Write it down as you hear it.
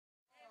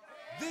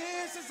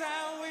is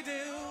how we do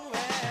it.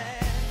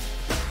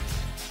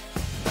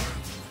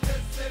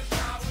 This is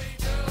how we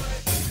do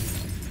it.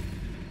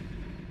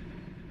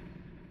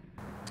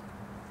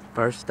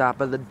 First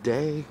stop of the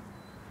day,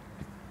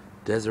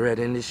 Deseret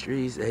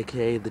Industries,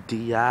 aka the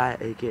DI,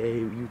 aka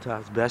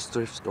Utah's best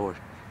thrift store.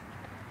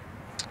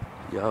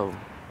 Yo,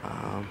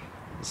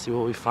 let's see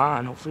what we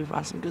find. Hopefully we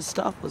find some good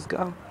stuff. Let's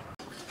go.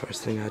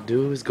 First thing I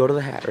do is go to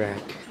the hat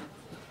rack.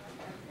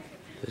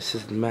 This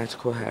is the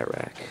magical hat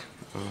rack.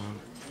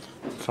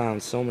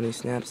 Found so many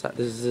snaps.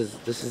 This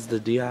is the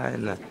DI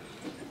and where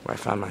I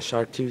found my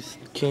shark tooth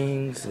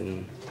kings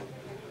and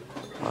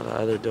all the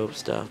other dope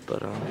stuff.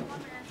 But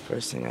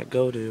first thing I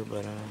go to,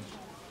 but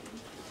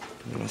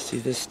I see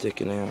this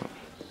sticking out.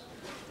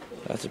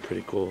 That's a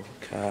pretty cool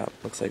cap.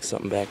 Looks like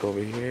something back over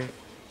here.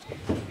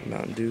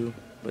 Mountain Dew.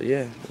 But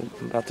yeah, I'm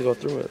about to go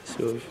through it.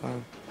 See what we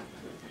find.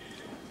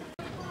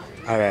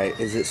 Alright,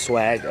 is it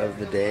swag of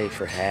the day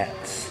for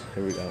hats?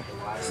 Here we go.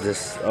 Is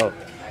this, oh.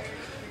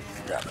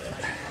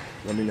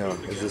 Let me know.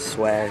 Is this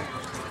swag?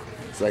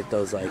 It's like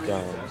those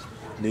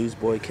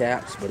newsboy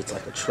caps, but it's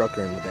like a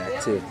trucker in the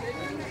back too.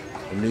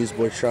 A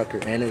newsboy trucker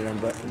and it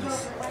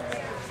unbuttons.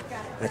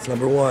 That's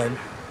number one.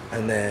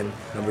 And then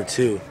number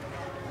two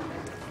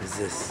is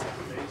this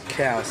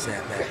cow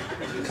snapback,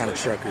 kind of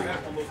trucker.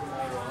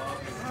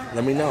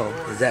 Let me know,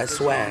 is that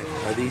swag?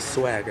 Are these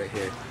swag right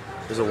here?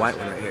 There's a white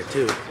one right here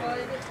too.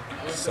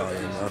 Just so you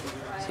know.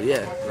 So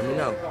yeah, let me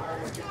know.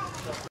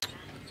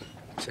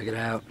 Check it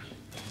out.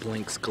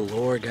 Blinks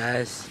galore,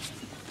 guys.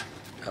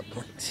 Got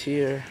blinks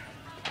here.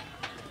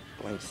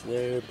 Blinks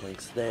there,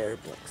 blinks there,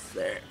 blinks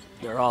there.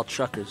 They're all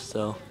truckers,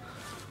 so.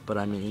 But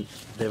I mean,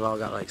 they've all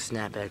got like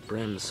snapback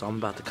brims, so I'm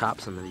about to cop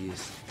some of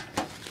these.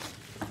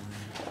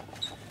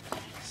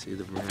 See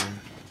the brim?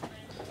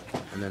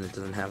 And then it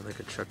doesn't have like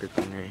a trucker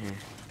thing right here.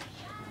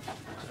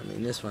 I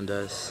mean, this one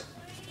does.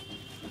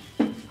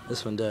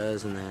 This one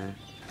does, and then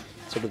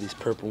sort of these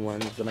purple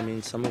ones. But I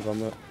mean, some of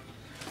them look.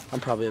 I'm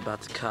probably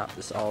about to cop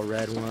this all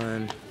red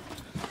one.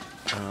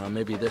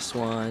 Maybe this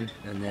one,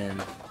 and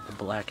then the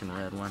black and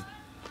red one.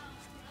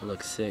 It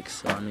looks sick,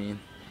 so I mean,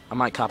 I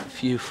might cop a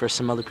few for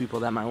some other people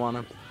that might want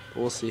them.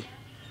 We'll see.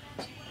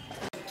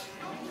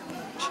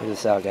 Check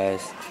this out,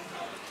 guys.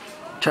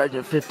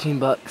 Charging 15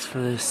 bucks for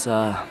this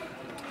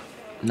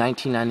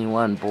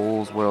 1991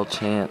 Bulls World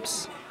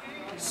Champs,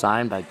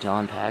 signed by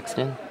John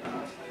Paxton.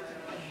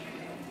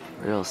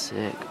 Real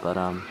sick, but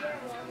I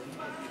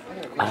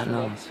don't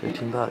know. It's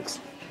 15 bucks.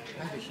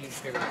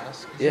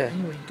 Yeah.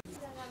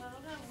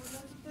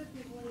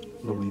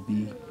 Louis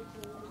V.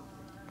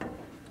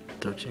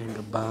 Dolce &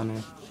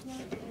 Gabbana. I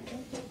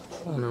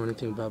don't know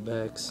anything about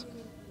bags.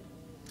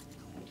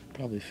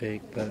 Probably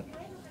fake, but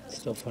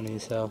still funny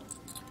as hell.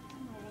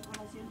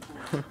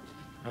 I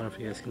don't know if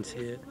you guys can see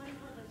it.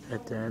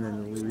 Right there, and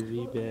then the Louis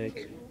V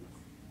bag.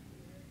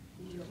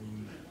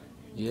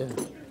 Yeah.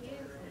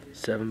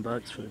 $7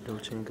 bucks for the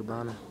Dolce &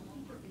 Gabbana.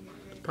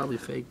 Probably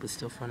fake, but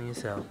still funny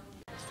as hell.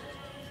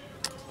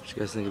 What you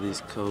guys think of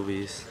these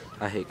Kobe's?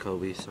 I hate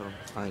Kobe, so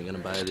I ain't gonna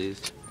buy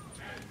these.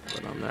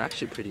 But they're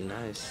actually pretty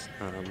nice.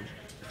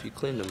 If you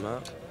cleaned them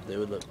up, they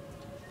would look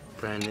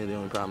brand new. The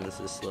only problem is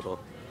this little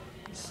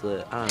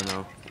slit. I don't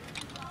know.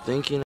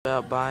 Thinking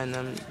about buying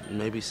them,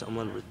 maybe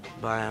someone would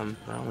buy them.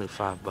 They're only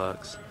 $5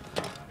 bucks,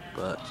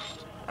 but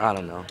I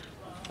don't know.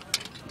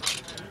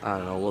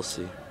 We'll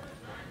see.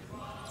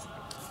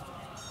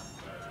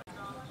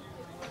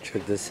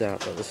 Check this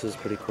out. Oh, this is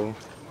pretty cool.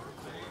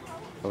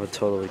 I would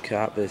totally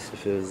cop this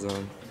if it was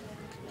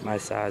my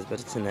size, but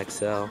it's an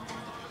XL.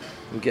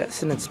 I'm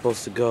guessing it's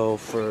supposed to go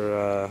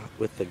for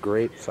with the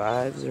grape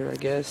 5s, or I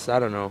guess, I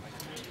don't know.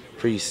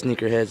 For you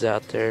sneakerheads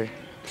out there,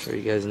 I'm sure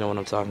you guys know what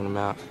I'm talking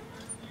about.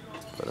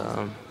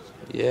 But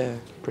yeah,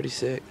 pretty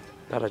sick.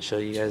 Thought I'd show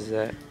you guys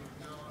that.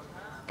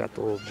 Got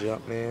the little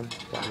jump man,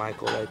 got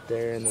Michael right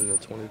there, and then the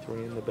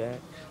 23 in the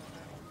back.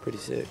 Pretty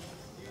sick.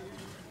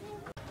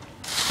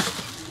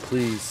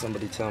 Please,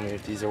 somebody tell me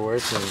if these are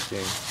worth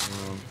anything.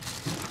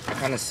 I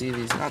kind of see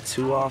these not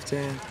too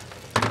often.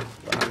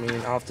 But I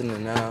mean, often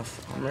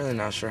enough. I'm really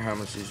not sure how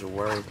much these are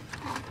worth.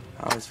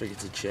 I always forget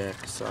to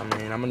check. So I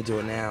mean, I'm gonna do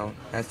it now.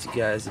 Ask you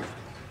guys if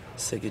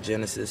Sega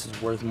Genesis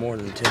is worth more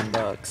than 10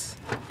 bucks.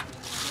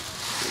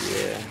 So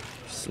yeah,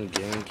 some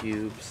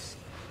GameCubes.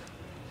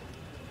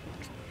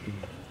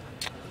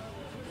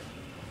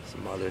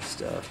 Some other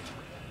stuff.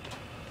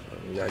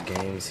 We got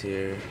games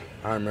here.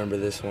 I remember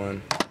this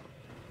one.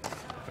 I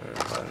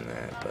don't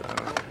know about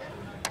that,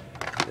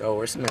 but yo,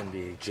 where's some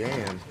NBA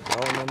Jam?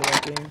 Y'all remember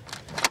that game?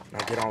 Now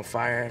get on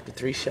fire after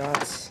 3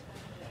 shots?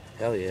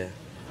 Hell yeah.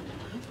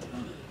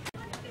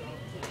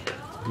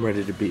 I'm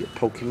ready to be a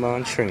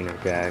Pokemon trainer,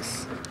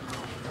 guys.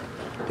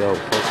 Yo,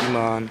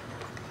 Pokemon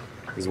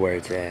is where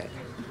it's at.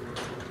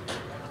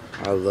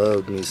 I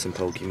love me some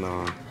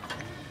Pokemon.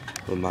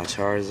 With my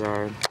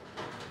Charizard.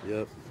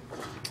 Yep.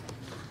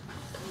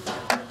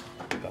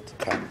 About to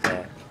cop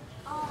that.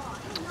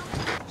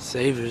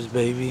 Savers,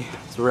 baby.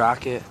 It's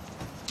Rocket.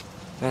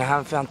 Man, I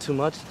haven't found too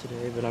much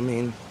today, but I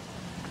mean,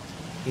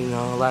 you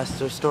know, last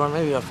thrift store,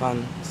 maybe I'll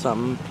find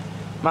something.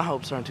 My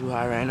hopes aren't too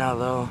high right now,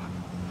 though.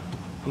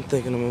 I'm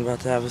thinking I'm about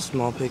to have a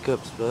small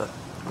pickups, but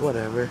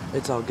whatever.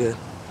 It's all good.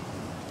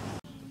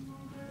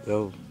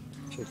 Yo,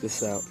 check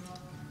this out.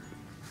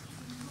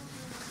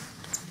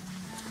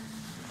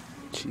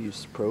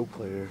 Chiefs pro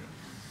player.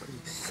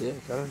 Pretty sick.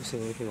 I've never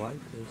seen anything like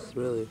this,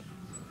 really.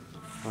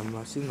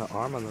 I've seen the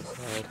arm on the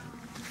side.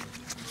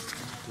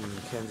 In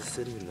Kansas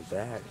City in the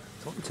back.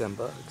 It's only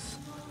 $10.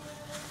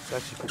 It's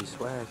actually pretty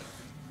swag.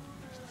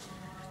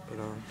 But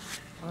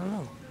I don't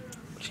know.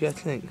 What you guys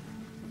think?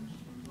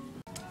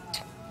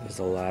 There's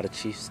a lot of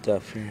Chiefs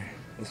stuff here.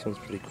 This one's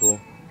pretty cool.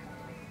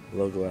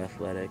 Logo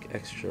Athletic,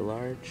 extra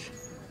large.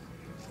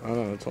 I don't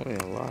know, it's only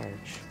a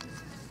large.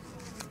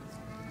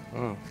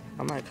 Oh,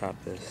 I might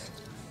cop this.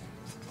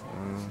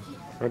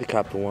 I already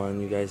copped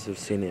one. You guys have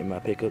seen it in my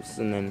pickups.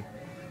 And then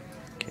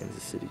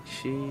Kansas City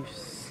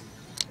Chiefs.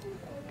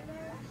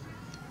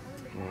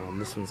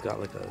 This one's got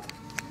like a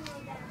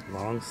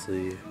long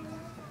sleeve.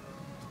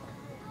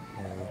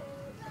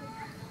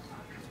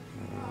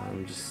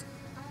 Just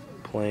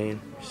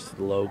plain, just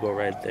the logo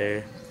right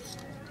there.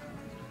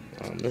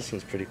 This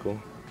one's pretty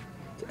cool.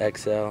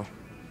 It's XL.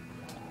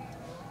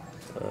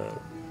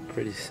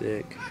 Pretty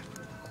sick.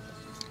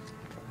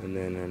 And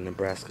then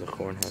Nebraska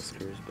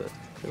Cornhuskers, but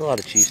there's a lot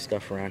of Chief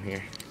stuff around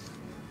here.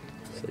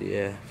 So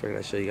yeah, figured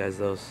I'd show you guys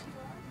those.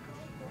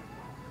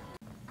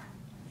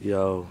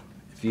 Yo,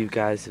 if you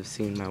guys have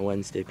seen my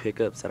Wednesday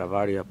pickups that I've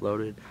already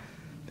uploaded,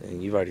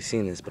 then you've already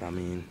seen this, but I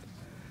mean,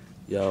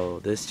 yo,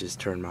 this just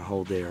turned my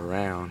whole day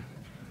around.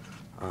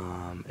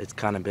 It's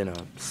kind of been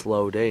a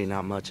slow day,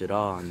 not much at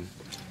all, and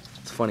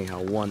it's funny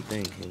how one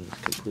thing can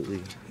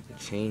completely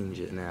change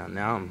it now.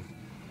 Now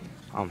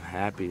I'm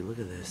happy. Look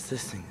at this.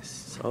 This thing is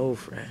so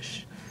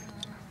fresh.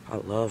 I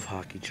love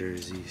hockey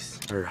jerseys.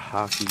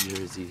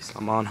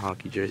 I'm on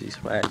hockey jersey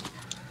swag.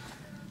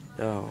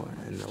 Yo,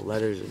 and the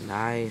letters are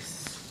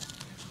nice.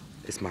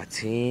 It's my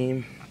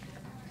team.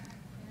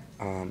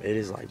 It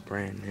is like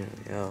brand new,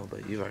 yo,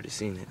 but you've already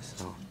seen it,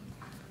 so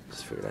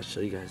just figured I'd show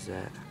you guys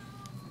that.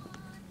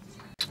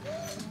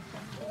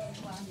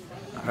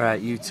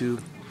 Alright,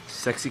 YouTube.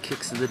 Sexy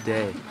kicks of the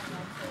day.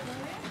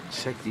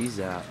 Check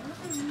these out.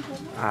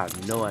 I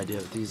have no idea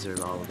what these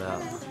are all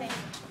about.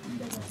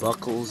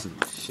 Buckles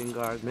and shin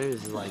guards. Maybe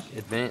this is like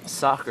advanced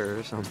soccer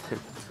or something.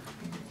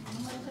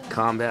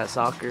 Combat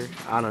soccer.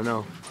 I don't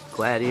know.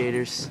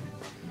 Gladiators.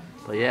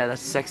 But yeah,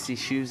 that's sexy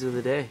shoes of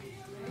the day.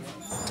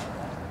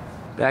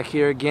 Back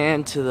here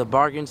again to the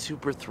Bargain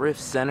Super Thrift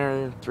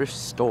Center thrift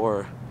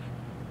store.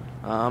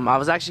 I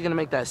was actually gonna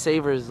make that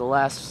Savers the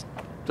last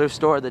thrift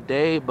store of the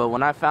day, but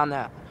when I found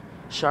that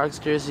Sharks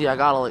jersey, I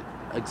got all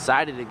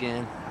excited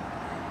again,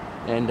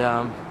 and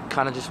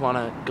kind of just want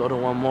to go to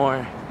one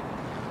more,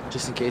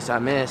 just in case I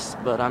miss.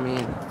 But I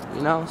mean,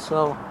 you know,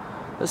 so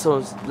this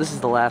is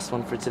the last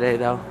one for today,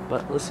 though.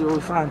 But let's see what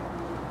we find.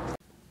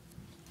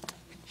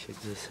 Check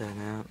this head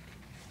out.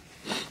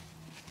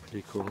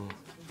 Pretty cool.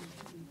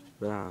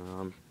 But I don't know,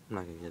 I'm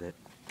not gonna get it.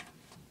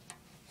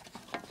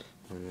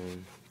 And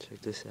then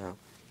check this out.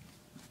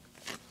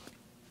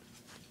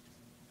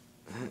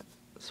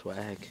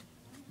 Swag.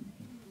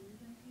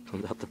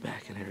 Comes out the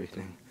back and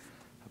everything.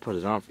 I put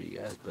it on for you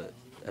guys, but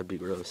that'd be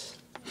gross.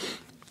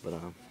 But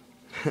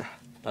thought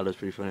it was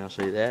pretty funny. I'll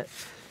show you that.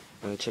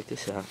 And then check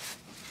this out.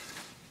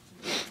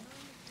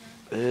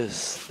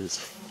 This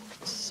is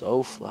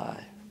so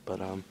fly, but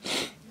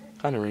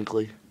kind of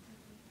wrinkly.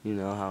 You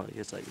know how it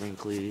gets like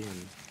wrinkly,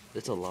 and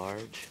it's a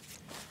large.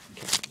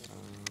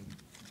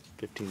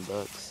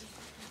 $15.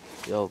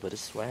 Yo, but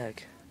it's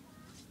swag.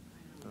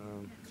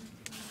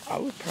 I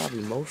would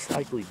probably most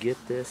likely get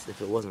this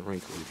if it wasn't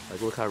wrinkly.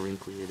 Like, look how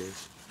wrinkly it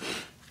is.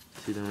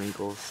 See the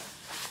wrinkles?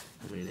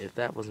 I mean, if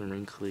that wasn't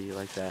wrinkly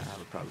like that, I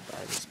would probably buy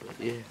this, but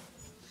yeah,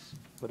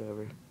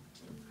 whatever.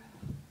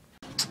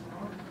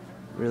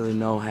 Really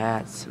no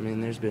hats. I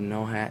mean, there's been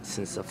no hats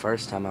since the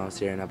first time I was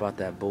here, and I bought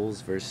that Bulls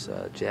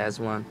versus Jazz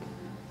one.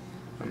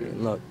 I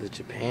mean, look, the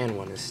Japan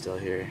one is still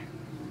here.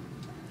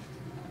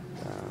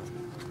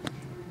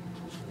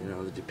 You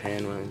know, the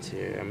Japan one's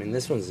here. I mean,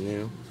 this one's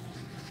new.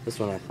 This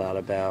one I thought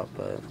about,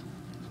 but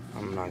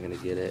I'm not gonna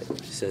get it.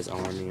 It says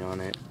Army on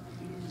it.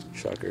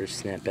 Trucker,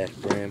 snapback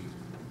brim.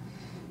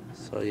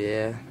 So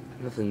yeah,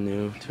 nothing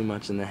new. Too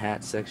much in the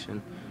hat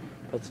section.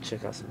 About to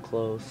check out some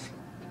clothes.